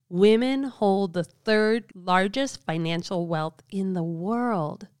Women hold the third largest financial wealth in the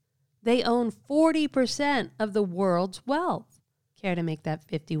world. They own 40% of the world's wealth. Care to make that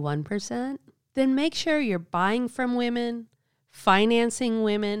 51%? Then make sure you're buying from women, financing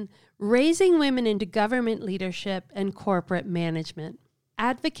women, raising women into government leadership and corporate management.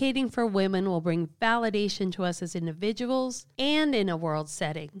 Advocating for women will bring validation to us as individuals and in a world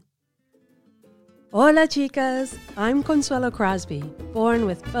setting. Hola, chicas! I'm Consuelo Crosby, born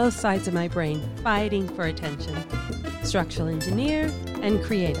with both sides of my brain fighting for attention. Structural engineer and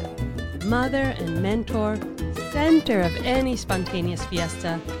creative. Mother and mentor, center of any spontaneous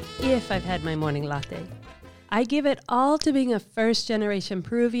fiesta if I've had my morning latte. I give it all to being a first-generation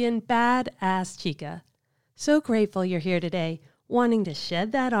Peruvian badass chica. So grateful you're here today, wanting to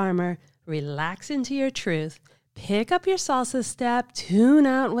shed that armor, relax into your truth, pick up your salsa step, tune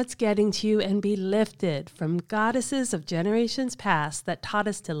out what's getting to you, and be lifted from goddesses of generations past that taught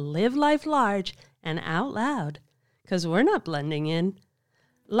us to live life large and out loud, because we're not blending in.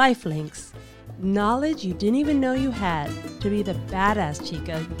 Life links, knowledge you didn't even know you had to be the badass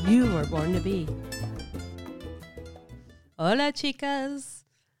chica you were born to be. Hola, chicas.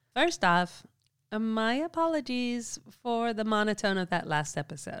 First off, my apologies for the monotone of that last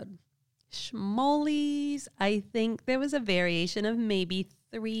episode. Schmolies, I think there was a variation of maybe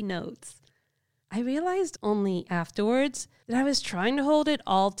 3 notes. I realized only afterwards that I was trying to hold it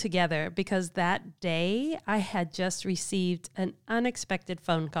all together because that day I had just received an unexpected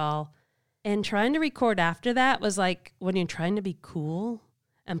phone call, and trying to record after that was like when you're trying to be cool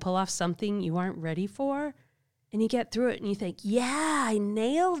and pull off something you aren't ready for, and you get through it and you think, yeah, I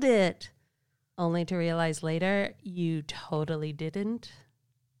nailed it, only to realize later you totally didn't.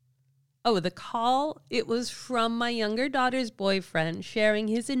 Oh, the call, it was from my younger daughter's boyfriend sharing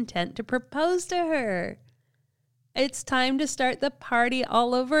his intent to propose to her. It's time to start the party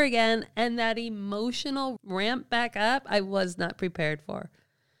all over again, and that emotional ramp back up I was not prepared for.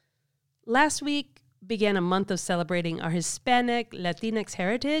 Last week began a month of celebrating our Hispanic, Latinx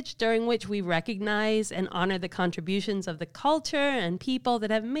heritage, during which we recognize and honor the contributions of the culture and people that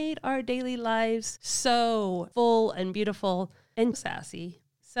have made our daily lives so full and beautiful and sassy.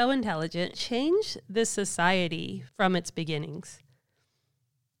 So intelligent, change this society from its beginnings.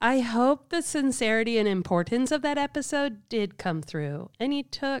 I hope the sincerity and importance of that episode did come through, and you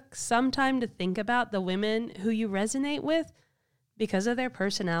took some time to think about the women who you resonate with because of their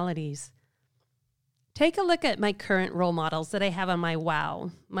personalities. Take a look at my current role models that I have on my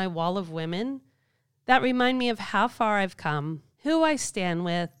wall of women that remind me of how far I've come, who I stand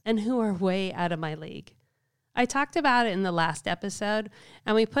with, and who are way out of my league. I talked about it in the last episode,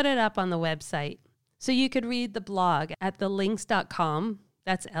 and we put it up on the website. So you could read the blog at thelinks.com,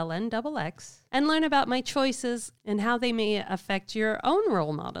 that's LNXX, and learn about my choices and how they may affect your own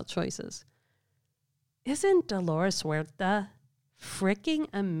role model choices. Isn't Dolores Huerta freaking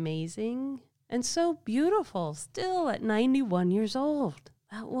amazing and so beautiful still at 91 years old?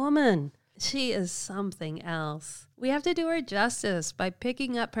 That woman, she is something else. We have to do her justice by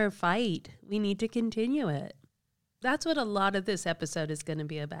picking up her fight. We need to continue it. That's what a lot of this episode is going to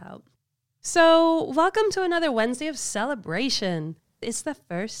be about. So, welcome to another Wednesday of celebration. It's the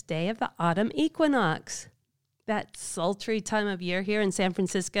first day of the autumn equinox, that sultry time of year here in San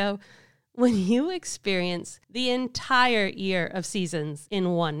Francisco when you experience the entire year of seasons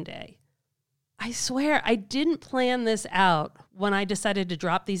in one day. I swear I didn't plan this out when I decided to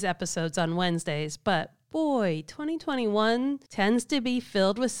drop these episodes on Wednesdays, but boy, 2021 tends to be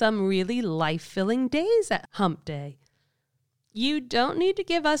filled with some really life-filling days at Hump Day. You don't need to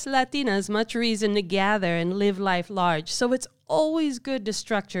give us Latinas much reason to gather and live life large, so it's always good to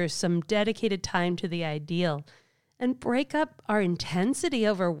structure some dedicated time to the ideal and break up our intensity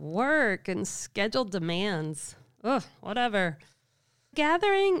over work and scheduled demands. Ugh, whatever.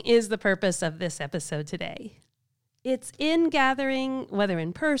 Gathering is the purpose of this episode today. It's in gathering, whether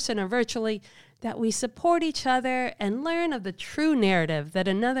in person or virtually, that we support each other and learn of the true narrative that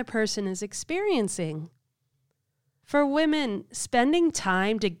another person is experiencing. For women, spending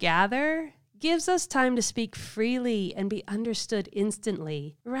time to gather gives us time to speak freely and be understood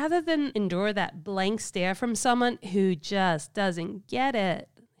instantly, rather than endure that blank stare from someone who just doesn't get it,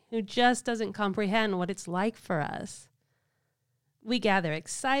 who just doesn't comprehend what it's like for us. We gather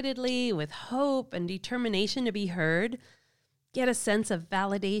excitedly with hope and determination to be heard, get a sense of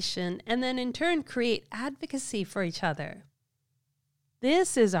validation, and then in turn create advocacy for each other.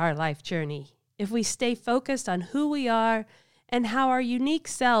 This is our life journey. If we stay focused on who we are and how our unique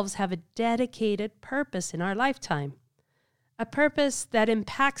selves have a dedicated purpose in our lifetime, a purpose that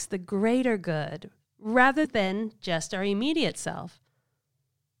impacts the greater good rather than just our immediate self.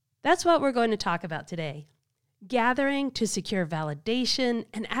 That's what we're going to talk about today. Gathering to secure validation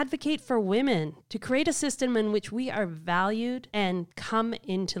and advocate for women to create a system in which we are valued and come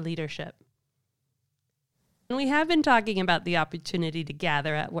into leadership. And we have been talking about the opportunity to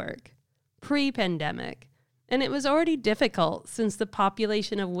gather at work pre-pandemic, and it was already difficult since the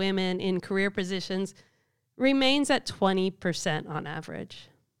population of women in career positions remains at 20% on average.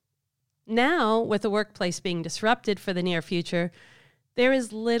 Now, with the workplace being disrupted for the near future, there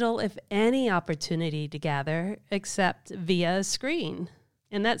is little, if any, opportunity to gather except via a screen.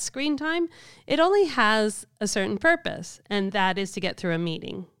 And that screen time, it only has a certain purpose, and that is to get through a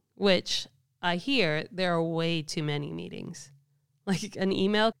meeting, which I hear there are way too many meetings. Like an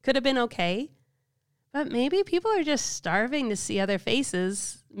email could have been okay, but maybe people are just starving to see other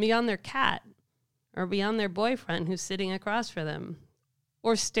faces beyond their cat or beyond their boyfriend who's sitting across from them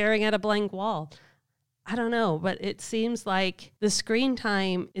or staring at a blank wall. I don't know, but it seems like the screen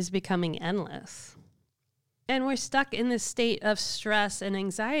time is becoming endless. And we're stuck in this state of stress and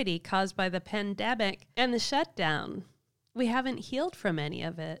anxiety caused by the pandemic and the shutdown. We haven't healed from any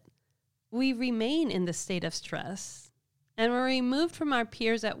of it. We remain in the state of stress, and we're removed from our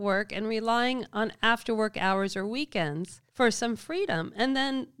peers at work and relying on after-work hours or weekends for some freedom. And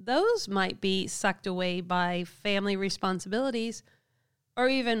then those might be sucked away by family responsibilities or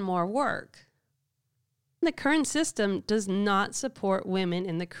even more work. The current system does not support women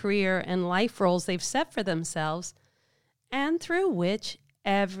in the career and life roles they've set for themselves and through which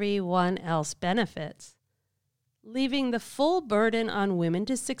everyone else benefits, leaving the full burden on women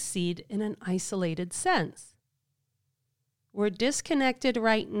to succeed in an isolated sense. We're disconnected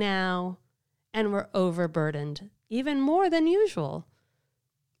right now, and we're overburdened, even more than usual.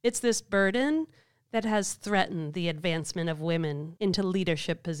 It's this burden that has threatened the advancement of women into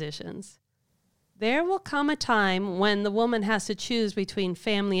leadership positions. There will come a time when the woman has to choose between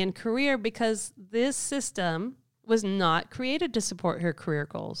family and career because this system was not created to support her career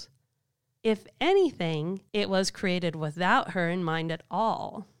goals. If anything, it was created without her in mind at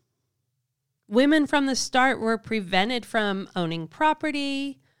all. Women from the start were prevented from owning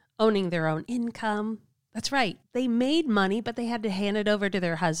property, owning their own income. That's right. They made money, but they had to hand it over to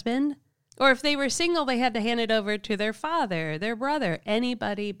their husband. Or if they were single, they had to hand it over to their father, their brother,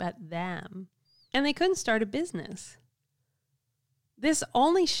 anybody but them. And they couldn't start a business. This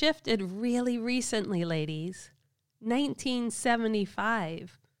only shifted really recently, ladies.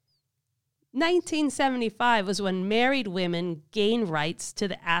 1975. 1975 was when married women gained rights to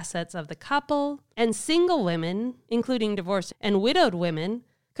the assets of the couple, and single women, including divorced and widowed women,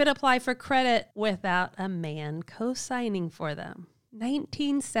 could apply for credit without a man co-signing for them.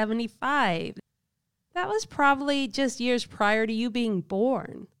 1975. That was probably just years prior to you being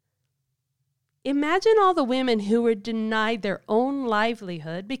born. Imagine all the women who were denied their own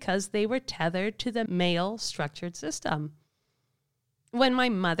livelihood because they were tethered to the male structured system. When my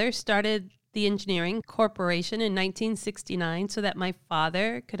mother started the engineering corporation in 1969 so that my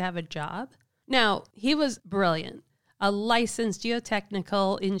father could have a job. Now, he was brilliant, a licensed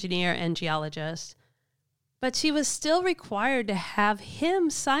geotechnical engineer and geologist, but she was still required to have him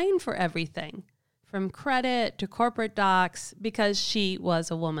sign for everything, from credit to corporate docs, because she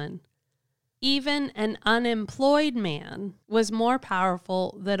was a woman. Even an unemployed man was more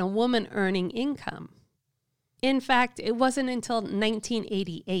powerful than a woman earning income. In fact, it wasn't until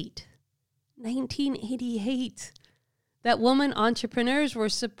 1988, that women entrepreneurs were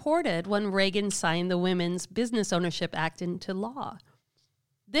supported when Reagan signed the Women's Business Ownership Act into law.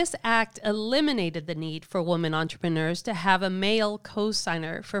 This act eliminated the need for women entrepreneurs to have a male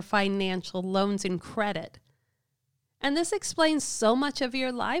co-signer for financial loans and credit. And this explains so much of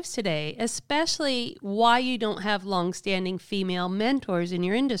your lives today, especially why you don't have long-standing female mentors in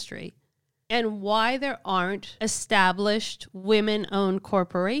your industry and why there aren't established women-owned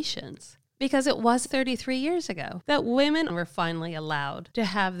corporations. Because it was 33 years ago that women were finally allowed to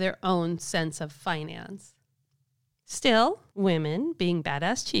have their own sense of finance. Still, women, being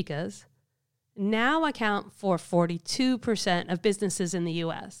badass chicas, now account for 42% of businesses in the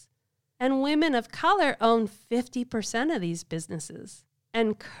U.S., and women of color own 50% of these businesses.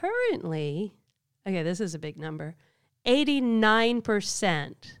 And currently, okay, this is a big number,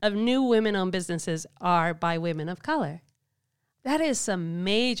 89% of new women-owned businesses are by women of color. That is some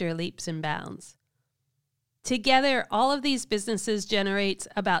major leaps and bounds. Together, all of these businesses generate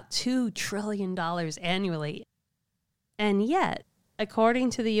about $2 trillion annually. And yet, according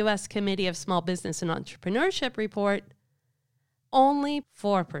to the U.S. Committee of Small Business and Entrepreneurship report, only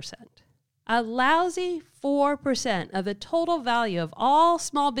 4%. A lousy 4% of the total value of all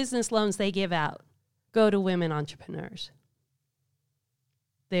small business loans they give out go to women entrepreneurs.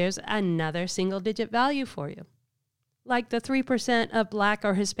 there's another single-digit value for you. Like the 3% of Black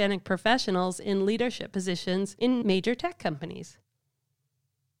or Hispanic professionals in leadership positions in major tech companies.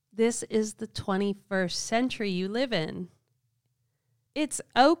 This is the 21st century you live in. It's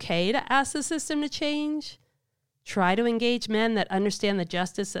okay to ask the system to change. Try to engage men that understand the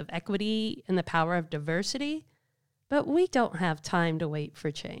justice of equity and the power of diversity. But we don't have time to wait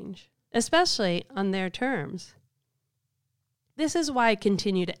for change, especially on their terms. This is why I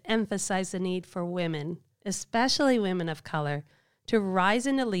continue to emphasize the need for women, especially women of color, to rise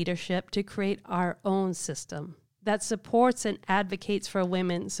into leadership to create our own system that supports and advocates for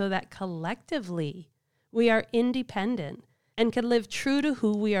women so that collectively we are independent and can live true to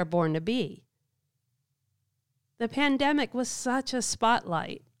who we are born to be. The pandemic was such a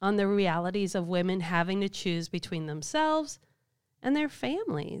spotlight on the realities of women having to choose between themselves and their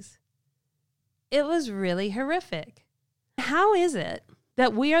families. It was really horrific. How is it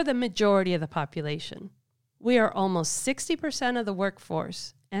that we are the majority of the population? We are almost 60% of the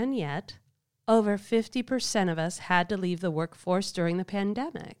workforce, and yet over 50% of us had to leave the workforce during the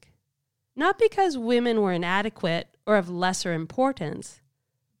pandemic. Not because women were inadequate or of lesser importance,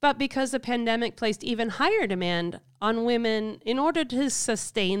 but because the pandemic placed even higher demand on women in order to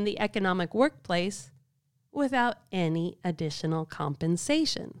sustain the economic workplace without any additional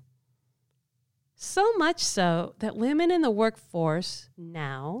compensation. So much so that women in the workforce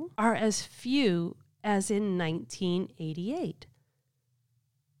now are as few as in 1988.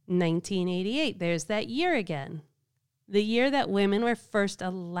 1988, there's that year again. The year that women were first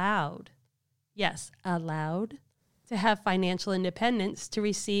allowed, yes, allowed, to have financial independence to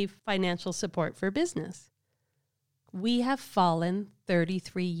receive financial support for business. We have fallen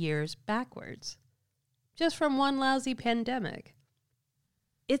 33 years backwards, just from one lousy pandemic.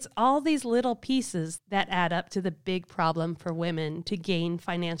 It's all these little pieces that add up to the big problem for women to gain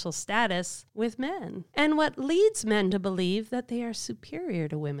financial status with men, and what leads men to believe that they are superior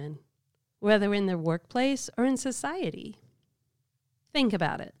to women, whether in their workplace or in society. Think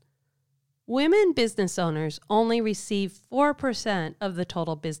about it. Women business owners only receive 4% of the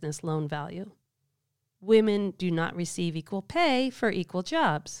total business loan value. Women do not receive equal pay for equal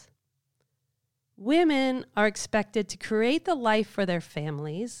jobs. Women are expected to create the life for their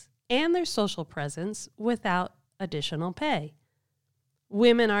families and their social presence without additional pay.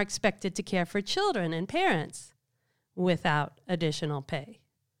 Women are expected to care for children and parents without additional pay.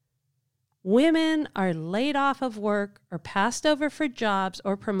 Women are laid off of work or passed over for jobs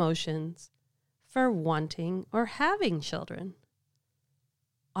or promotions for wanting or having children.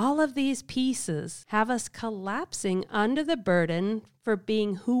 All of these pieces have us collapsing under the burden for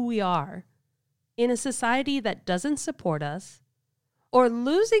being who we are in a society that doesn't support us, or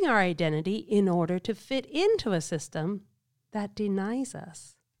losing our identity in order to fit into a system that denies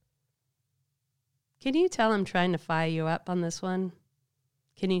us. Can you tell I'm trying to fire you up on this one?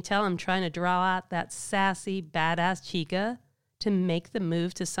 Can you tell I'm trying to draw out that sassy, badass chica to make the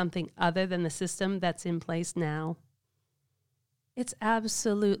move to something other than the system that's in place now? It's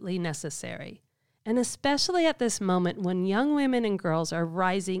absolutely necessary. And especially at this moment when young women and girls are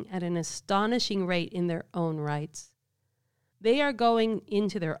rising at an astonishing rate in their own rights. They are going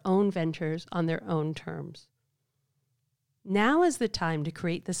into their own ventures on their own terms. Now is the time to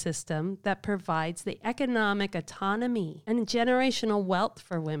create the system that provides the economic autonomy and generational wealth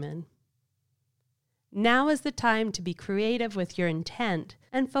for women. Now is the time to be creative with your intent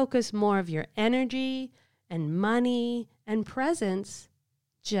and focus more of your energy and money and presence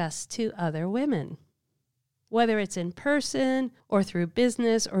just to other women. Whether it's in person or through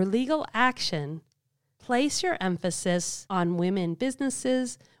business or legal action, place your emphasis on women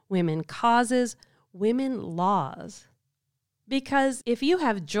businesses, women causes, women laws. Because if you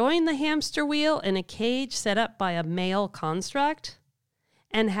have joined the hamster wheel in a cage set up by a male construct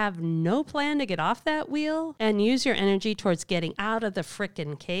and have no plan to get off that wheel and use your energy towards getting out of the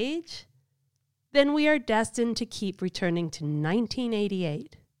frickin' cage, then we are destined to keep returning to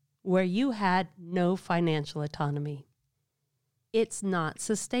 1988, where you had no financial autonomy. It's not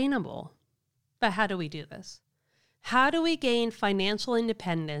sustainable. But how do we do this? How do we gain financial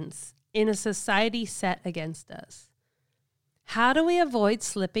independence in a society set against us? How do we avoid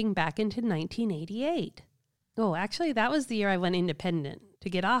slipping back into 1988? Oh, actually, that was the year I went independent to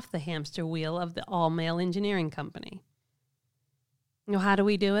get off the hamster wheel of the all-male engineering company. How do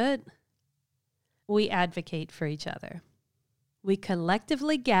we do it? We advocate for each other. We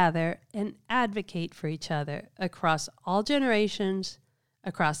collectively gather and advocate for each other across all generations,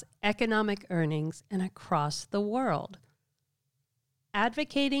 across economic earnings, and across the world.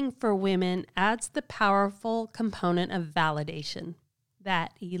 Advocating for women adds the powerful component of validation.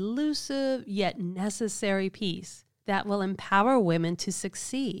 that elusive yet necessary piece that will empower women to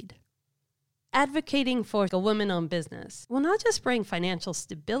succeed. Advocating for a women-owned business will not just bring financial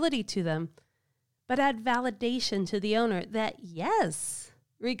stability to them, but add validation to the owner that, yes,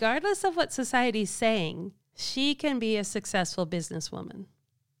 regardless of what society's saying, she can be a successful businesswoman.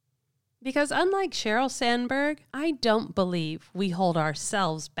 Because unlike Sheryl Sandberg, I don't believe we hold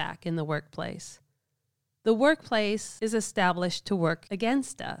ourselves back in the workplace. The workplace is established to work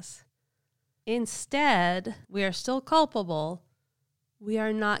against us. Instead, we are still culpable. We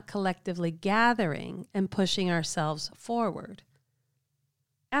are not collectively gathering and pushing ourselves forward.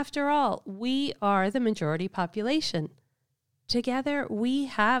 After all, we are the majority population. Together, we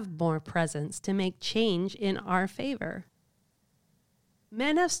have more presence to make change in our favor.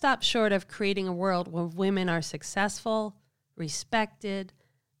 Men have stopped short of creating a world where women are successful, respected,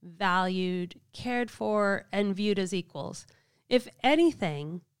 valued, cared for, and viewed as equals. If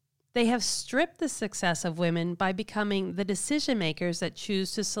anything, they have stripped the success of women by becoming the decision makers that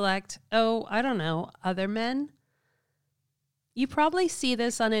choose to select, other men. You probably see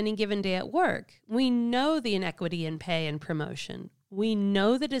this on any given day at work. We know the inequity in pay and promotion. We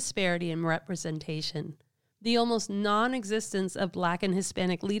know the disparity in representation, the almost non-existence of Black and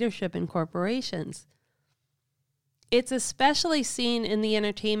Hispanic leadership in corporations. It's especially seen in the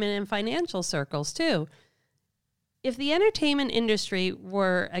entertainment and financial circles, too. If the entertainment industry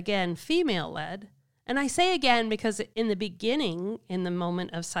were, again, female-led, and I say again because in the beginning, in the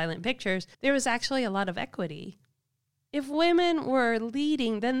moment of silent pictures, there was actually a lot of equity. If women were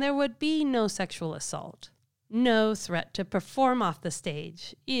leading, then there would be no sexual assault, no threat to perform off the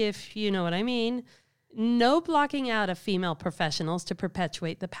stage, if you know what I mean, no blocking out of female professionals to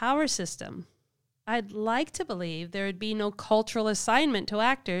perpetuate the power system. I'd like to believe there would be no cultural assignment to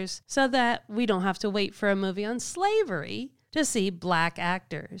actors so that we don't have to wait for a movie on slavery to see Black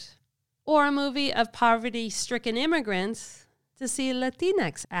actors, or a movie of poverty-stricken immigrants to see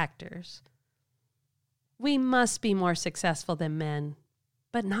Latinx actors. We must be more successful than men,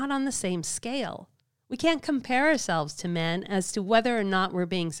 but not on the same scale. We can't compare ourselves to men as to whether or not we're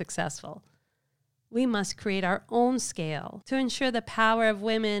being successful. We must create our own scale to ensure the power of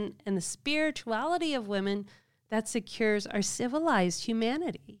women and the spirituality of women that secures our civilized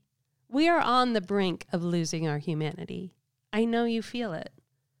humanity. We are on the brink of losing our humanity. I know you feel it.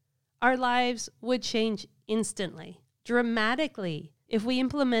 Our lives would change instantly, dramatically, if we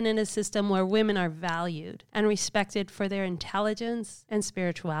implemented a system where women are valued and respected for their intelligence and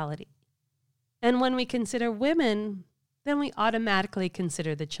spirituality. And when we consider women, then we automatically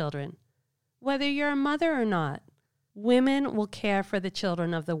consider the children. Whether you're a mother or not, women will care for the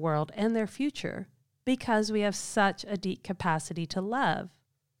children of the world and their future because we have such a deep capacity to love.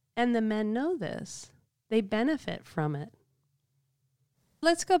 And the men know this. They benefit from it.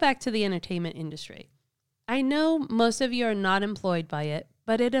 Let's go back to the entertainment industry. I know most of you are not employed by it,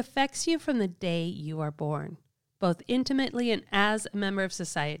 but it affects you from the day you are born, both intimately and as a member of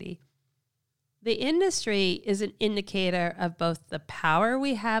society. The industry is an indicator of both the power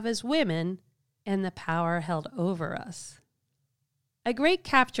we have as women and the power held over us. A great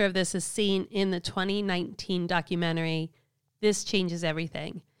capture of this is seen in the 2019 documentary, This Changes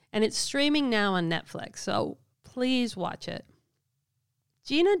Everything, and it's streaming now on Netflix, so please watch it.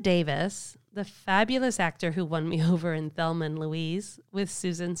 Geena Davis, the fabulous actor who won me over in Thelma and Louise with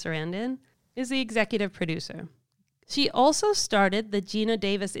Susan Sarandon, is the executive producer. She also started the Geena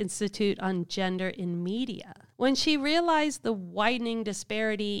Davis Institute on Gender in Media when she realized the widening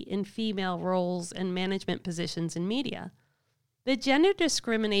disparity in female roles and management positions in media. The gender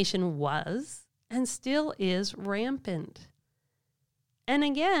discrimination was and still is rampant. And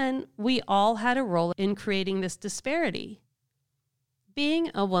again, we all had a role in creating this disparity. Being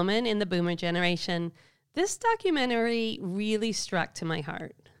a woman in the boomer generation, this documentary really struck to my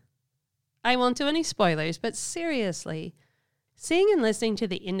heart. I won't do any spoilers, but seriously, seeing and listening to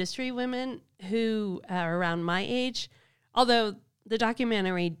the industry women who are around my age, although the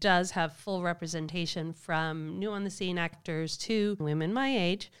documentary does have full representation from new on the scene actors to women my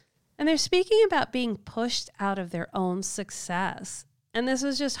age, and they're speaking about being pushed out of their own success. And this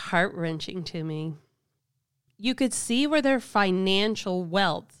was just heart-wrenching to me. You could see where their financial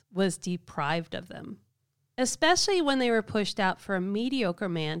wealth was deprived of them, especially when they were pushed out for a mediocre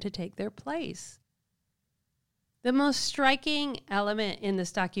man to take their place. The most striking element in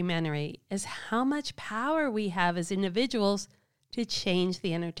this documentary is how much power we have as individuals to change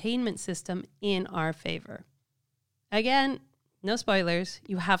the entertainment system in our favor. Again, no spoilers.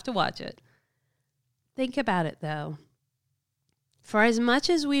 You have to watch it. Think about it, though. For as much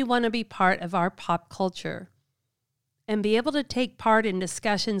as we want to be part of our pop culture, and be able to take part in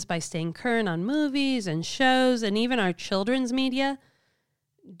discussions by staying current on movies and shows and even our children's media,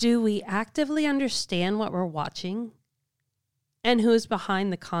 do we actively understand what we're watching and who's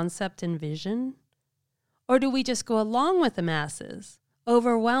behind the concept and vision? Or do we just go along with the masses,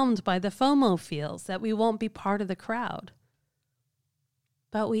 overwhelmed by the FOMO feels that we won't be part of the crowd?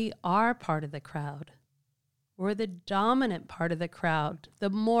 But we are part of the crowd. We're the dominant part of the crowd,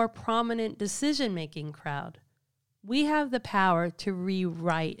 the more prominent decision-making crowd. We have the power to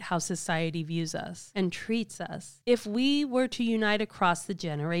rewrite how society views us and treats us if we were to unite across the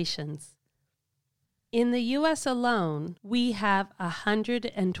generations. In the U.S. alone, we have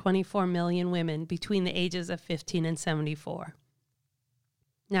 124 million women between the ages of 15 and 74.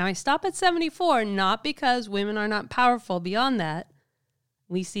 Now, I stop at 74 not because women are not powerful beyond that.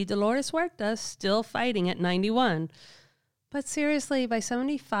 We see Dolores Huerta still fighting at 91. But seriously, by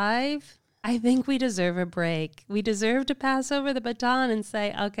 75, I think we deserve a break. We deserve to pass over the baton and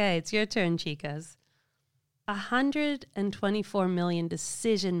say, okay, it's your turn, chicas. 124 million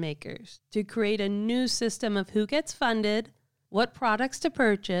decision makers to create a new system of who gets funded, what products to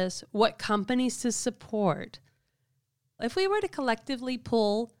purchase, what companies to support. If we were to collectively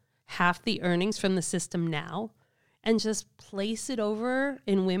pull half the earnings from the system now and just place it over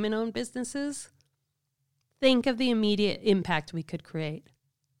in women-owned businesses, think of the immediate impact we could create.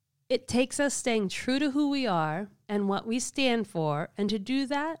 It takes us staying true to who we are and what we stand for, and to do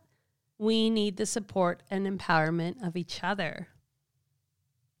that, we need the support and empowerment of each other.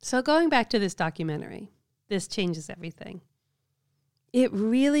 So going back to this documentary, This Changes Everything, it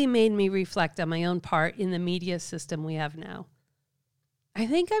really made me reflect on my own part in the media system we have now. I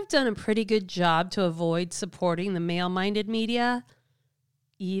think I've done a pretty good job to avoid supporting the male-minded media,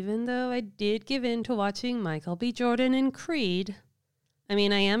 even though I did give in to watching Michael B. Jordan and Creed. I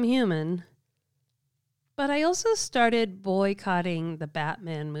mean, I am human. But I also started boycotting the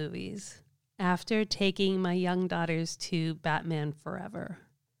Batman movies after taking my young daughters to Batman Forever.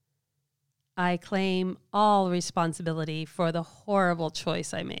 I claim all responsibility for the horrible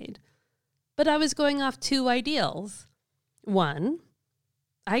choice I made. But I was going off two ideals. One,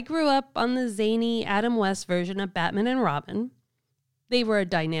 I grew up on the zany Adam West version of Batman and Robin. They were a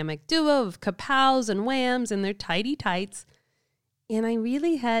dynamic duo of kapows and whams in their tidy tights, and I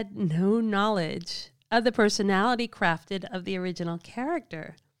really had no knowledge of the personality crafted of the original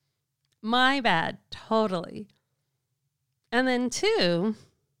character. My bad, totally. And then two,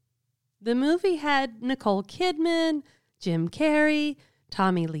 the movie had Nicole Kidman, Jim Carrey,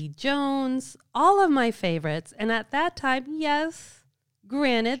 Tommy Lee Jones, all of my favorites. And at that time, yes,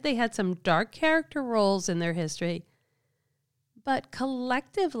 granted, they had some dark character roles in their history. But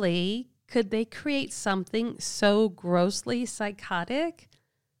collectively, could they create something so grossly psychotic?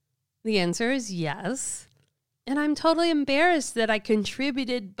 The answer is yes. And I'm totally embarrassed that I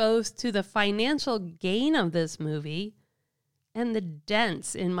contributed both to the financial gain of this movie and the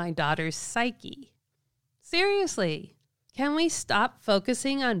dents in my daughter's psyche. Seriously, can we stop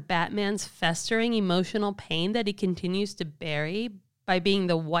focusing on Batman's festering emotional pain that he continues to bury by being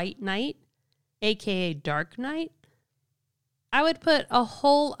the White Knight, aka Dark Knight? I would put a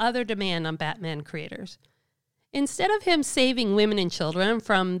whole other demand on Batman creators. Instead of him saving women and children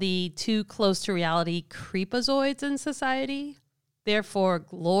from the too close to reality creepazoids in society, therefore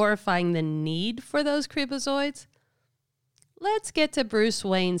glorifying the need for those creepazoids, let's get to Bruce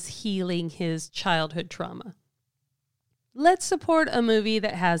Wayne's healing his childhood trauma. Let's support a movie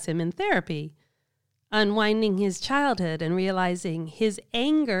that has him in therapy, unwinding his childhood and realizing his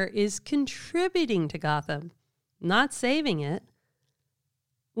anger is contributing to Gotham, not saving it.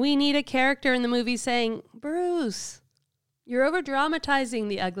 We need a character in the movie saying, Bruce, you're over-dramatizing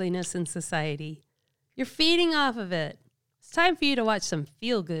the ugliness in society. You're feeding off of it. It's time for you to watch some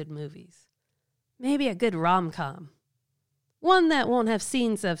feel-good movies. Maybe a good rom-com. One that won't have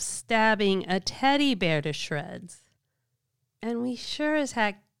scenes of stabbing a teddy bear to shreds. And we sure as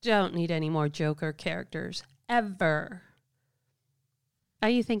heck don't need any more Joker characters, ever. Are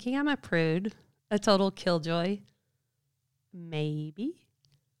you thinking I'm a prude? A total killjoy? Maybe.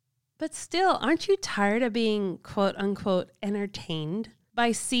 But still, aren't you tired of being quote-unquote entertained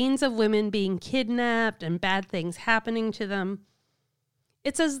by scenes of women being kidnapped and bad things happening to them?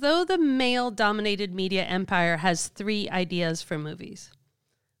 It's as though the male-dominated media empire has three ideas for movies.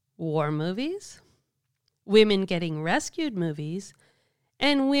 War movies, women getting rescued movies,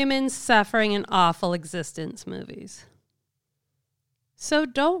 and women suffering an awful existence movies. So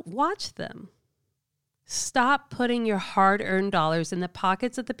don't watch them. Stop putting your hard-earned dollars in the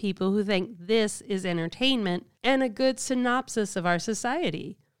pockets of the people who think this is entertainment and a good synopsis of our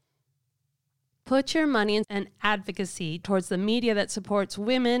society. Put your money and advocacy towards the media that supports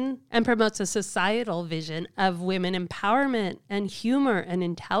women and promotes a societal vision of women empowerment and humor and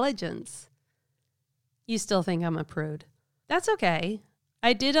intelligence. You still think I'm a prude. That's okay.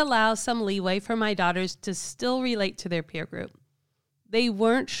 I did allow some leeway for my daughters to still relate to their peer group. They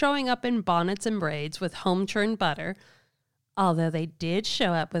weren't showing up in bonnets and braids with home-churned butter, although they did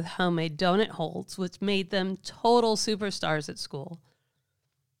show up with homemade donut holes, which made them total superstars at school.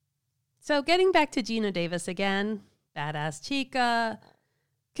 So getting back to Geena Davis again, badass chica,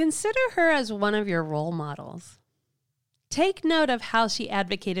 consider her as one of your role models. Take note of how she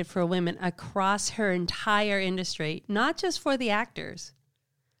advocated for women across her entire industry, not just for the actors.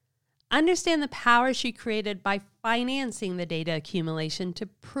 Understand the power she created by financing the data accumulation to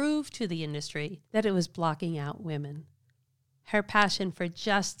prove to the industry that it was blocking out women. Her passion for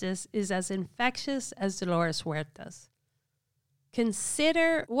justice is as infectious as Dolores Huerta's.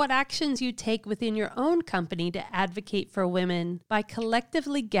 Consider what actions you take within your own company to advocate for women by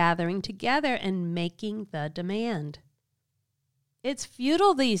collectively gathering together and making the demand. It's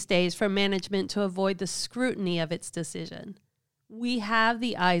futile these days for management to avoid the scrutiny of its decision. We have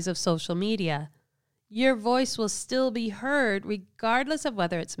the eyes of social media. Your voice will still be heard regardless of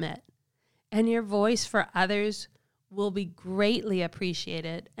whether it's met. And your voice for others will be greatly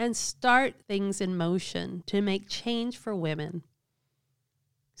appreciated and start things in motion to make change for women.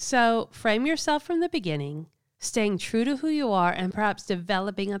 So frame yourself from the beginning, staying true to who you are and perhaps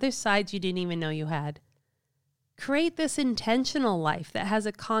developing other sides you didn't even know you had. Create this intentional life that has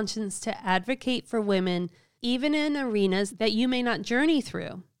a conscience to advocate for women, even in arenas that you may not journey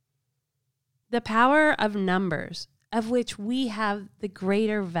through. The power of numbers, of which we have the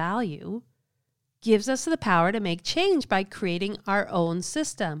greater value, gives us the power to make change by creating our own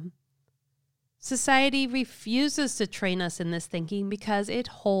system. Society refuses to train us in this thinking because it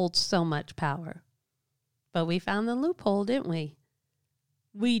holds so much power. But we found the loophole, didn't we?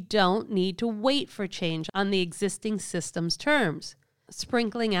 We don't need to wait for change on the existing system's terms.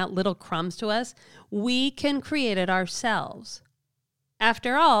 Sprinkling out little crumbs to us, we can create it ourselves.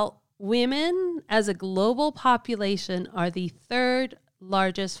 After all, women as a global population are the third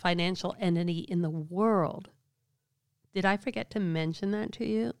largest financial entity in the world. Did I forget to mention that to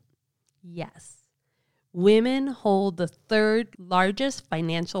you? Yes. Women hold the third largest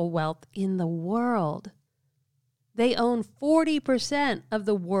financial wealth in the world. They own 40% of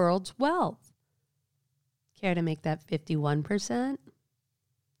the world's wealth. Care to make that 51%?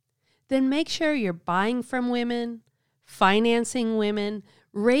 Then make sure you're buying from women, financing women,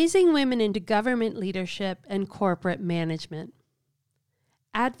 raising women into government leadership and corporate management.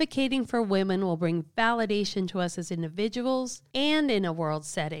 Advocating for women will bring validation to us as individuals and in a world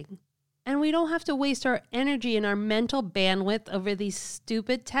setting. And we don't have to waste our energy and our mental bandwidth over these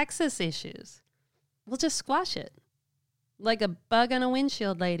stupid Texas issues. We'll just squash it. Like a bug on a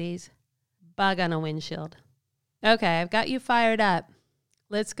windshield, ladies. Bug on a windshield. Okay, I've got you fired up.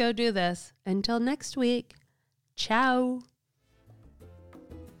 Let's go do this. Until next week, ciao.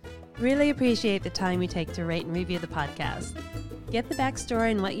 Really appreciate the time you take to rate and review the podcast. Get the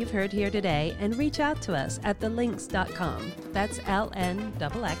backstory and what you've heard here today and reach out to us at thelinks.com. That's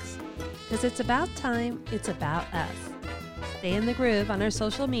LNXX. Because it's about time, it's about us. Stay in the groove on our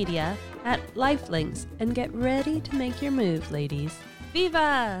social media at Lifelinks and get ready to make your move, ladies.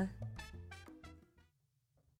 Viva!